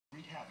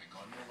havoc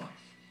on your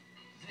life.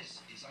 This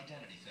is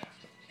identity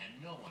theft, and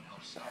no one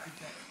helps stop it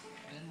better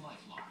than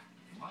LifeLock.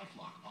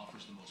 LifeLock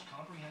offers the most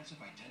comprehensive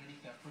identity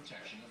theft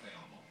protection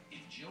available.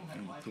 If Joe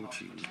had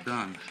LifeLock's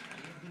protection, she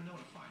would have been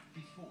notified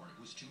before it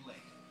was too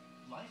late.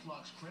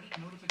 LifeLock's credit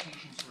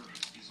notification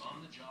service is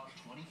on the job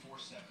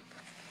 24/7.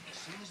 As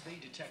soon as they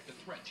detect a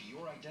threat to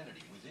your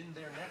identity within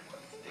their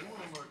network, they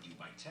will alert you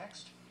by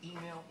text,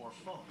 email, or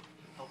phone,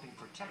 helping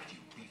protect you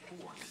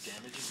before the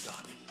damage is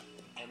done.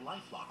 And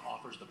LifeLock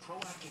offers the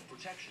proactive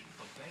protection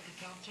of bank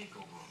account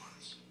takeover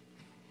alerts.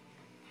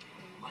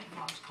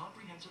 LifeLock's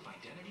comprehensive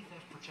identity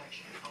theft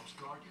protection helps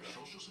guard your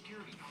social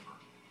security number,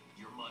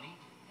 your money,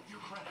 your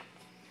credit,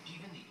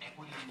 even the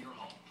equity in your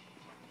home.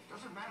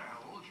 Doesn't matter how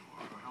old you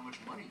are or how much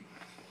money you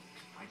have.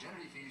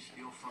 Identity thieves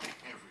steal from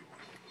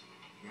everyone.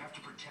 You have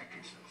to protect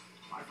yourself.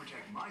 I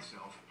protect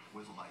myself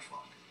with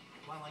LifeLock.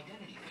 While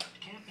identity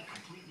theft can't be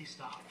completely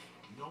stopped,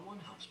 no one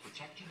helps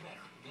protect you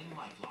better than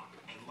LifeLock.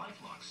 And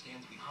LifeLock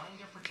stands behind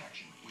their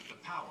protection with the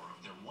power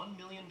of their $1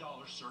 million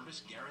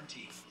service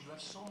guarantee. You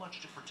have so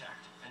much to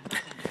protect and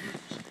nothing to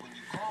lose when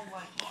you call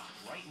LifeLock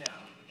right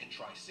now and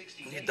try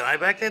 60 days. You die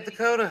back there,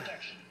 Dakota?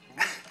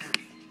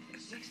 Risk-free.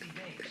 60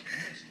 days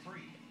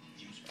risk-free.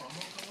 Use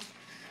promo code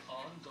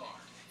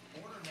ONGUARD.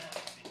 Order now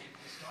and get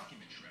this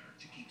document shredder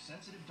to keep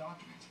sensitive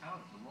documents out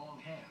of the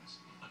wrong hands.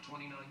 A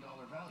 $29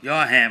 value.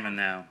 You're hamming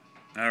now.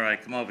 All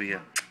right, come over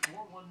here.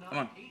 Come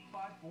on.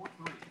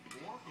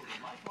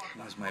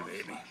 Where's my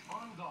baby?